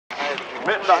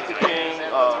met Dr. King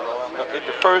at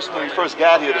when he first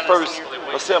got here, the first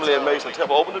assembly at Mason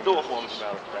Temple. Opened the door for him, as a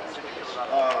matter of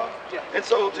fact. And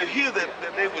so to hear that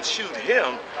they would shoot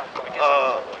him,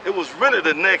 it was really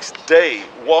the next day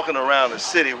walking around the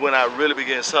city when I really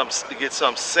began to get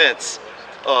some sense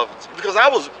of, because I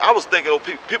was thinking, oh,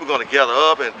 people are going to gather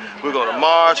up and we're going to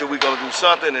march and we're going to do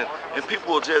something, and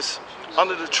people were just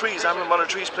under the trees. I remember under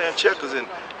the trees playing checkers and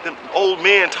them old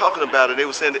men talking about it. They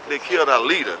were saying that they killed our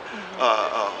leader.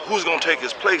 Who's going to take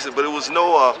his place? But it was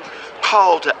no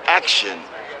call to action.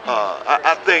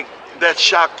 I think that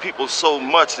shocked people so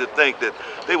much to think that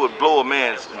they would blow a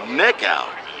man's neck out.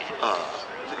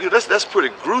 That's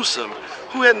pretty gruesome.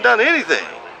 Who hadn't done anything?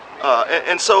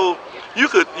 And so you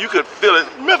could feel it.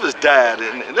 Memphis died,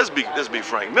 and let's be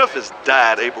frank. Memphis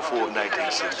died April 4,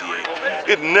 1968.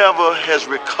 It never has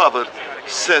recovered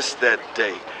since that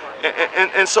day.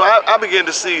 And so I began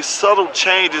to see subtle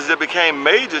changes that became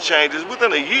major changes.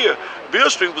 Within a year, Beale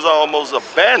Street was almost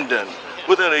abandoned.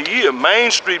 Within a year, Main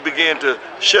Street began to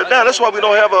shut down. That's why we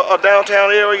don't have a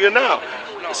downtown area now.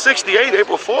 68,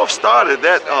 April 4th started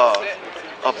that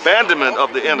abandonment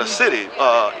of the inner city.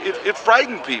 It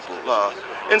frightened people.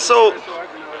 And so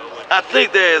I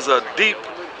think there is a deep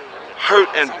hurt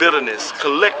and bitterness,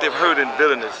 collective hurt and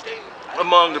bitterness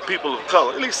among the people of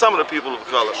color, at least some of the people of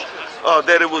color,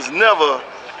 that it was never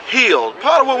healed.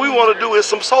 Part of what we want to do is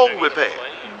some soul repair,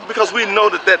 because we know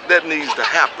that needs to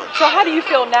happen. So how do you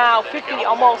feel now,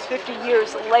 almost 50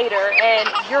 years later, and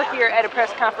you're here at a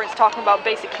press conference talking about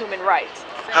basic human rights?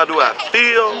 How do I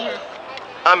feel?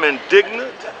 I'm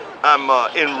indignant, I'm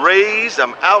enraged,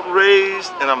 I'm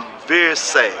outraged, and I'm very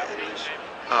sad.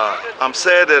 I'm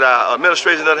sad that our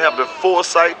administration doesn't have the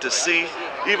foresight to see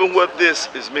even what this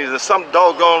means. There's some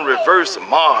doggone reverse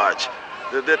march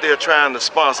that they're trying to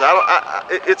sponsor.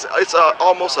 It's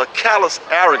almost a callous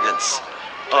arrogance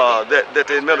that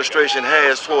the administration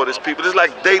has toward its people. It's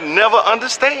like they never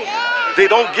understand. They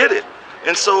don't get it.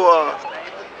 And so,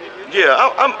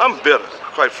 yeah, I'm bitter.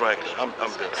 Quite frankly, I'm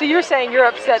bitter. So you're saying you're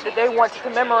upset that they want to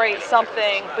commemorate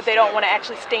something, but they don't want to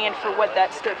actually stand for what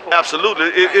that stood for? Absolutely.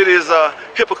 It is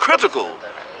hypocritical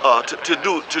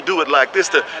to do it like this,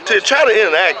 to try to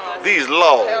enact these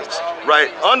laws,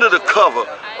 right, under the cover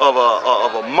of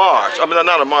a march. I mean,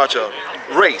 not a march, a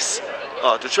race.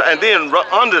 To try, and then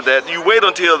under that, you wait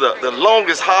until the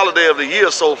longest holiday of the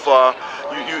year so far.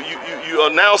 You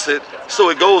announce it so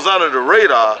it goes under the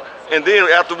radar. And then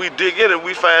after we dig in and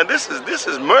we find this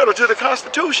is murder to the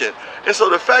Constitution. And so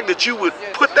the fact that you would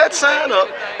put that sign up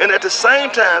and at the same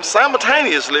time,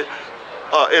 simultaneously,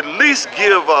 at least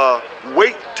give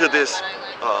weight to this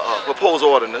proposed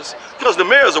ordinance, because the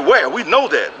mayor is aware. We know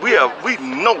that. We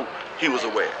know he was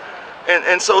aware.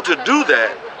 And so to do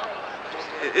that,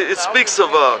 it speaks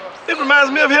of, it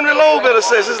reminds me of Henry Loeb in a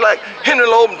sense. It's like Henry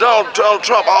Loeb and Donald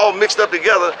Trump all mixed up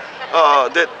together,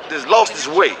 that has lost his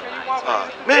way.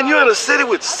 Man, you're in a city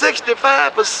with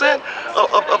 65%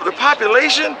 of the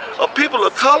population of people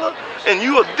of color, and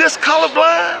you are this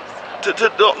colorblind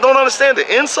don't understand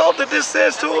the insult that this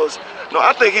sends to us? No,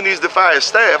 I think he needs to fire his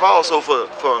staff also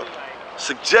for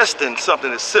suggesting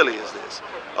something as silly as this.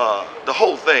 The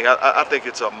whole thing, I think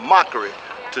it's a mockery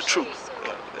to truth.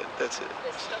 That's it.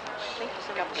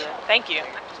 Thank you. Thank you.